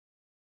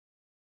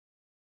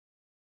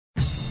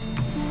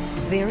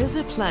There is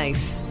a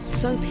place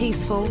so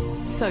peaceful,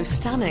 so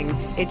stunning,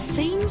 it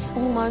seems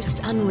almost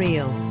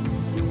unreal.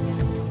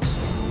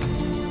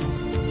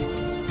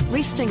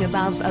 Resting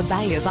above a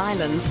bay of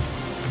islands,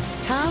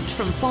 carved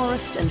from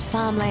forest and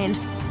farmland,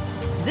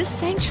 this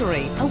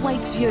sanctuary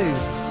awaits you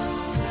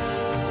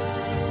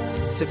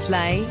to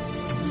play,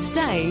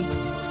 stay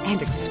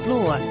and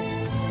explore.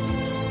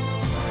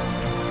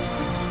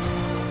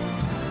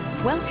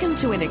 Welcome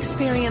to an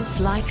experience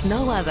like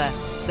no other,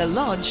 the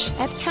Lodge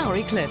at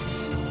Kauri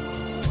Cliffs.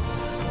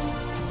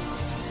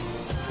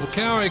 Well,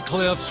 Kauri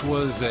Cliffs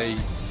was a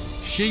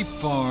sheep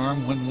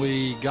farm when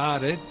we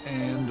got it,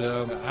 and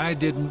I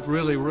didn't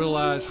really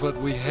realize what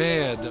we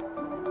had.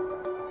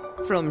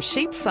 From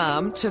sheep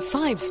farm to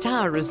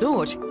five-star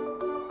resort.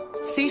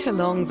 Set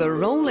along the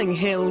rolling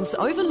hills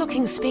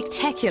overlooking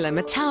spectacular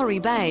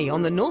Matauri Bay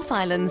on the North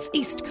Island's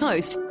east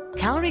coast,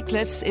 Kauri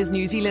Cliffs is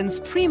New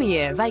Zealand's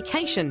premier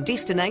vacation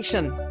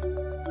destination.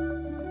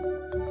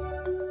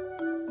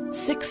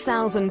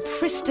 6,000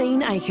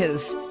 pristine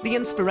acres. The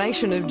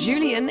inspiration of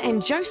Julian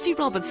and Josie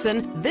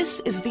Robertson, this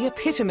is the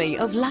epitome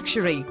of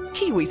luxury,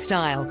 Kiwi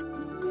style.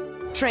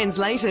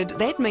 Translated,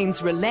 that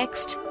means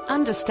relaxed,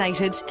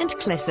 understated and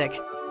classic.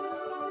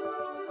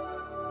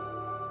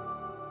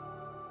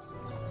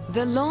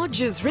 The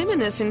lodge is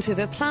reminiscent of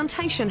a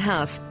plantation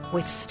house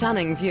with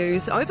stunning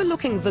views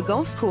overlooking the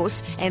golf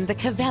course and the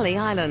Cavalli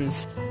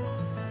Islands.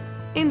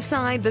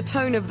 Inside, the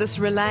tone of this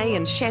relay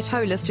and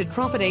chateau-listed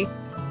property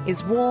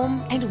is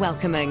warm and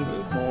welcoming.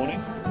 Good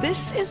morning.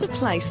 This is a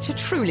place to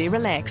truly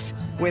relax,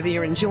 whether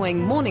you're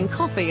enjoying morning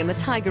coffee in the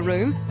Tiger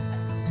Room,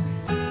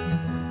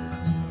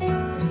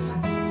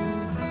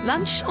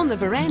 lunch on the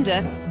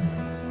veranda,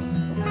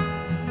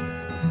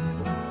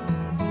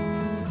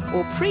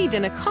 or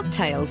pre-dinner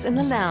cocktails in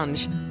the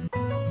lounge.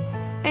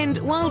 And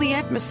while the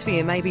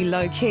atmosphere may be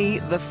low-key,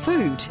 the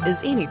food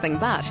is anything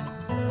but.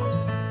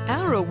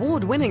 Our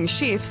award-winning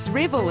chefs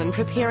revel in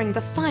preparing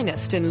the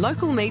finest in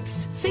local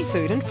meats,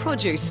 seafood and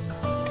produce.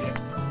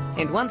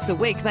 And once a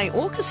week they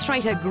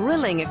orchestrate a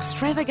grilling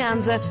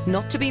extravaganza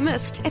not to be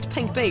missed at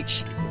Pink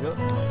Beach. Thank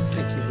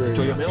you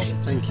very much. Meal?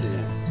 Thank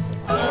you.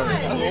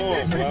 Hi.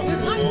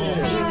 Nice to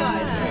see you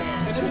guys.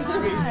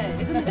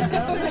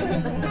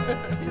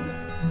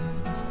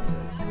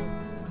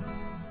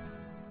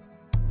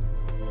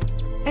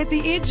 At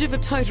the edge of a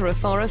totara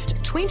forest,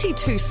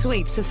 22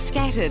 suites are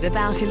scattered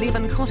about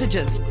 11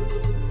 cottages,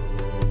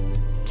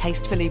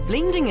 tastefully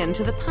blending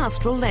into the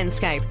pastoral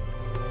landscape.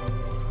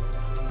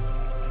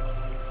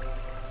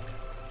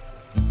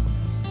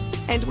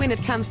 And when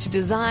it comes to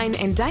design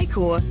and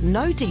decor,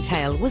 no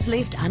detail was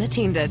left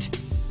unattended.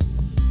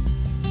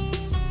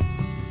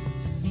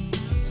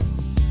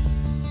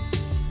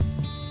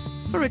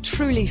 For a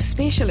truly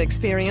special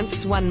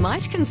experience, one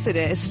might consider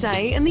a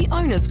stay in the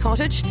owner's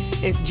cottage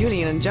if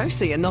Julian and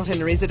Josie are not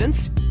in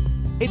residence.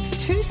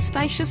 Its two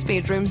spacious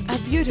bedrooms are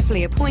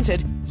beautifully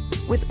appointed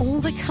with all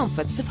the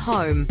comforts of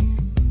home.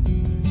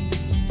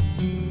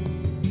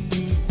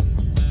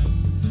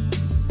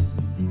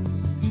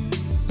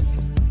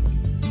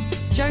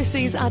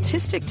 Josie's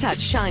artistic touch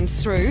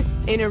shines through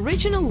in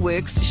original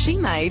works she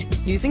made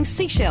using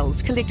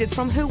seashells collected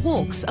from her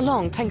walks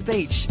along Pink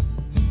Beach.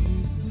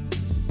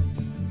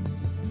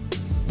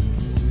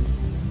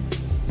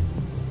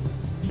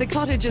 The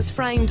cottage is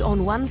framed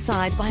on one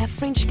side by a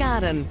French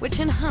garden, which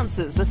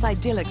enhances this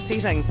idyllic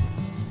setting,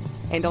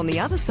 and on the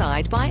other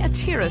side by a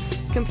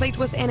terrace, complete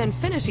with an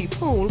infinity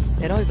pool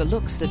that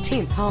overlooks the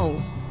 10th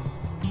hole.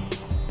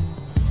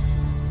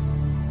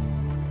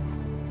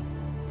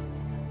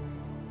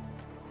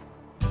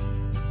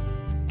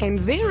 And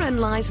therein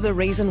lies the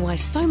reason why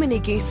so many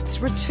guests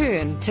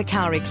return to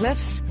Kauri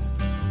Cliffs: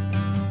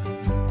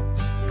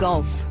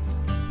 golf.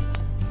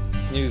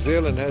 New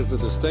Zealand has the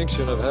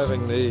distinction of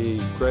having the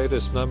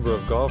greatest number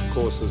of golf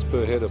courses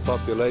per head of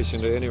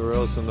population to anywhere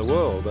else in the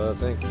world. I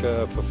think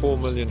for 4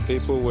 million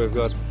people we've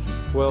got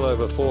well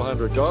over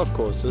 400 golf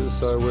courses,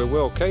 so we're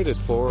well catered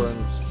for,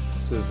 and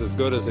this is as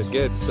good as it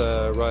gets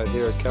right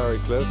here at Kauri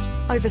Cliffs.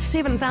 Over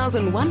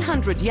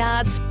 7,100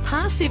 yards,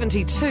 par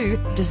 72,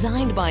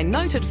 designed by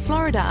noted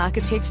Florida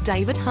architect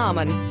David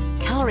Harmon.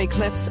 Kauri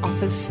Cliffs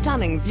offers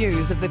stunning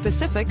views of the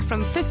Pacific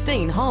from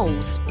 15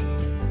 holes.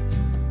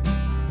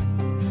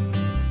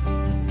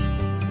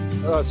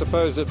 I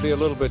suppose it'd be a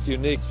little bit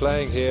unique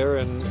playing here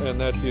in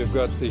that you've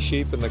got the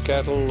sheep and the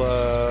cattle,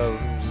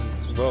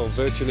 well,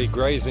 virtually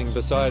grazing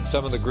beside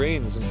some of the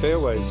greens and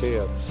fairways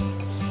here.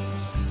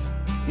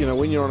 You know,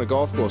 when you're on a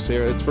golf course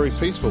here, it's very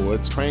peaceful,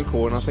 it's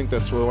tranquil, and I think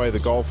that's the way the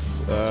golf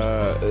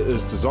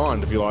is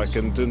designed, if you like.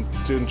 And to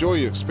enjoy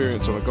your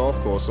experience on a golf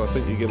course, I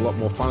think you get a lot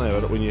more fun out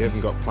of it when you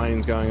haven't got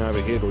planes going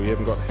overhead, or you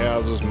haven't got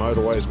houses,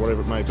 motorways,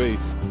 whatever it may be.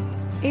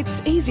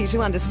 It's easy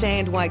to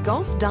understand why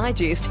Golf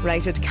Digest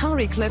rated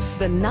Kauri Cliffs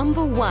the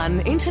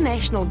 #1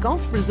 international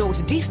golf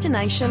resort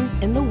destination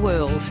in the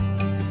world.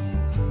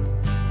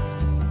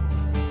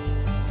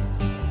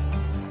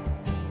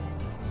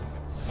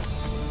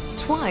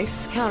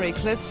 Twice, Kauri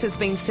Cliffs has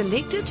been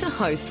selected to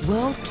host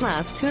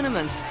world-class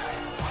tournaments.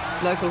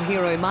 Local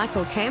hero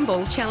Michael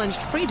Campbell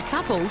challenged Fred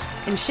Couples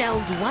in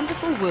Shell's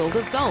Wonderful World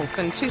of Golf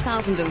in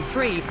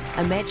 2003,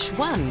 a match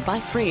won by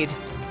Fred.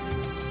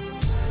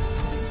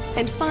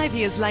 And 5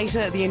 years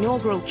later, the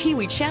inaugural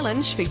Kiwi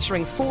Challenge,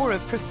 featuring 4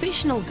 of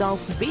professional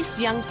golf's best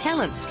young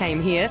talents,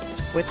 came here,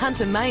 with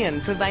Hunter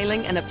Mahan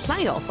prevailing in a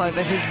playoff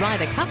over his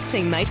Ryder Cup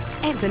teammate,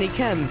 Anthony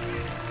Kim.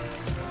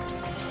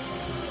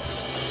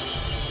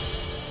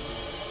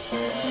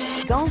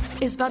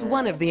 Golf is but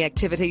one of the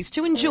activities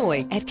to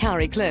enjoy at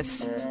Kauri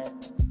Cliffs.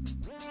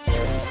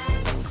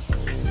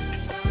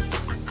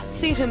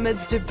 Set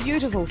amidst a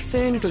beautiful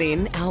fern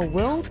glen, our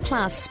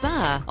world-class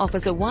spa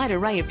offers a wide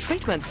array of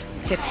treatments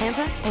to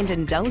pamper and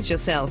indulge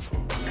yourself.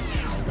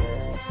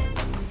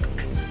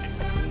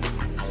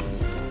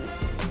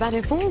 But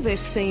if all this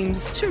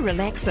seems too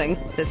relaxing,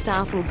 the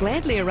staff will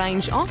gladly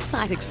arrange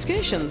off-site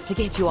excursions to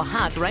get your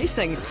heart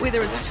racing,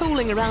 whether it's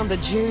tooling around the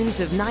dunes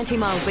of 90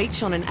 Mile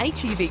Beach on an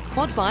ATV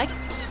quad bike,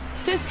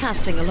 surf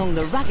casting along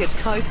the rugged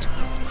coast.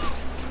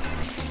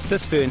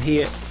 This fern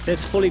here,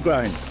 that's fully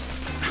grown,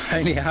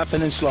 only half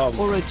an inch long.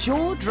 Or a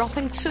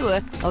jaw-dropping tour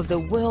of the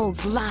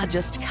world's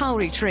largest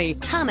kauri tree,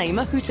 Tane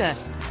Mahuta.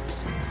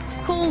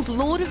 Called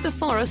Lord of the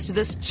Forest,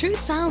 this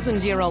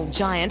 2,000-year-old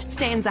giant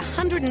stands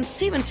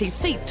 170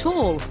 feet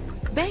tall.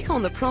 Back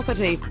on the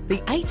property, the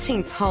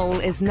 18th hole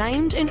is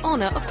named in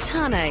honour of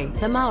Tane,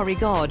 the Maori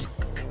god.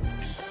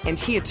 And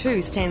here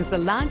too stands the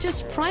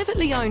largest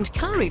privately owned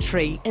kauri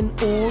tree in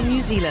all New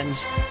Zealand.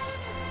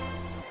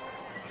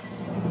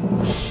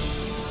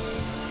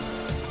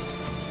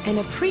 An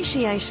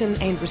appreciation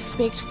and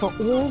respect for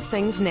all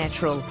things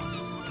natural.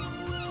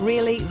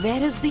 Really,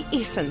 that is the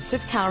essence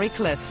of Kauri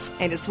Cliffs,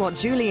 and it's what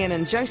Julian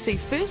and Josie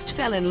first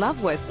fell in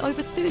love with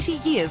over 30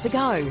 years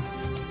ago.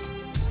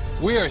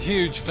 We are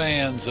huge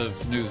fans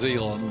of New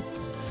Zealand.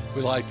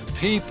 We like the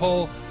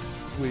people,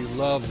 we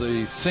love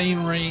the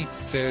scenery.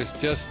 There's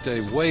just a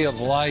way of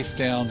life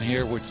down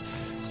here which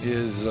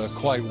is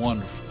quite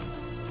wonderful.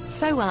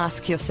 So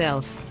ask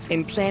yourself,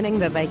 in planning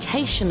the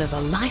vacation of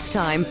a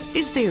lifetime,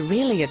 is there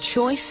really a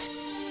choice?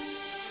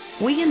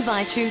 We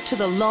invite you to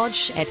the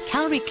lodge at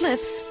Kauri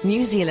Cliffs,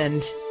 New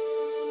Zealand.